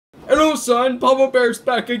Hello, son. Papa Bear's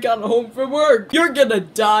back. I got home from work. You're gonna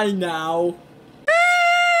die now.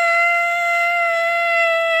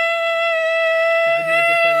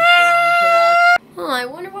 Oh, I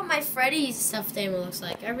wonder what my Freddy stuffed animal looks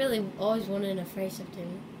like. I really always wanted a Freddy stuffed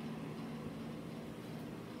animal.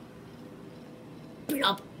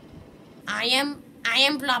 Blob. I am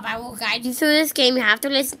Blob. I will guide you through this game. You have to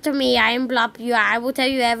listen to me. I am Blob. I will tell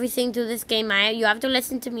you everything through this game. You have to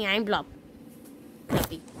listen to me. I am Blob.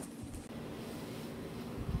 Blobby.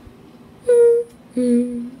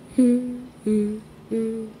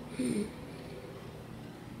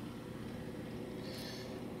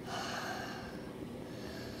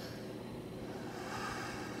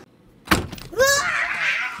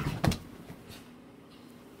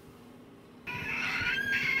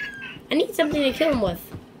 I need something to kill him with.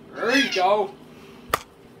 There you go.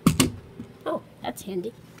 Oh, that's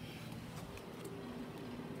handy.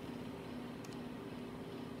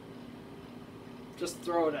 Just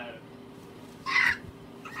throw it at him.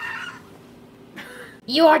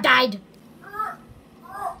 You are died.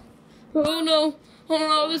 Oh no,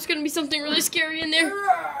 there's gonna be something really scary in there.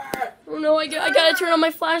 Oh no, I gotta turn on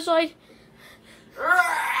my flashlight.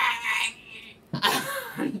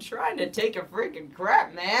 I'm trying to take a freaking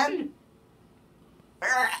crap, man.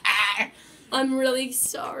 I'm really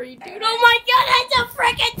sorry, dude. Oh my god, that's a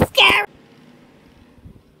freaking scary.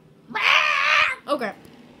 Okay.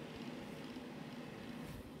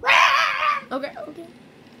 Okay.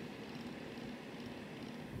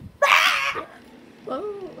 Oh,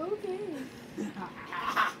 okay.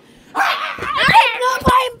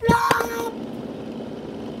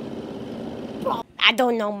 I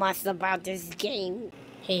don't know much about this game.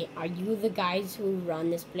 Hey, are you the guys who run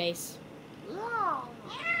this place?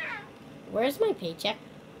 Where's my paycheck?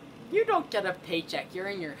 You don't get a paycheck. You're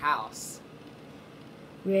in your house.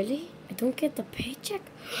 Really? I don't get the paycheck?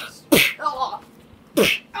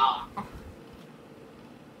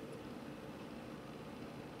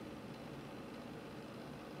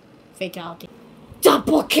 Fatality.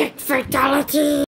 Double kick fatality!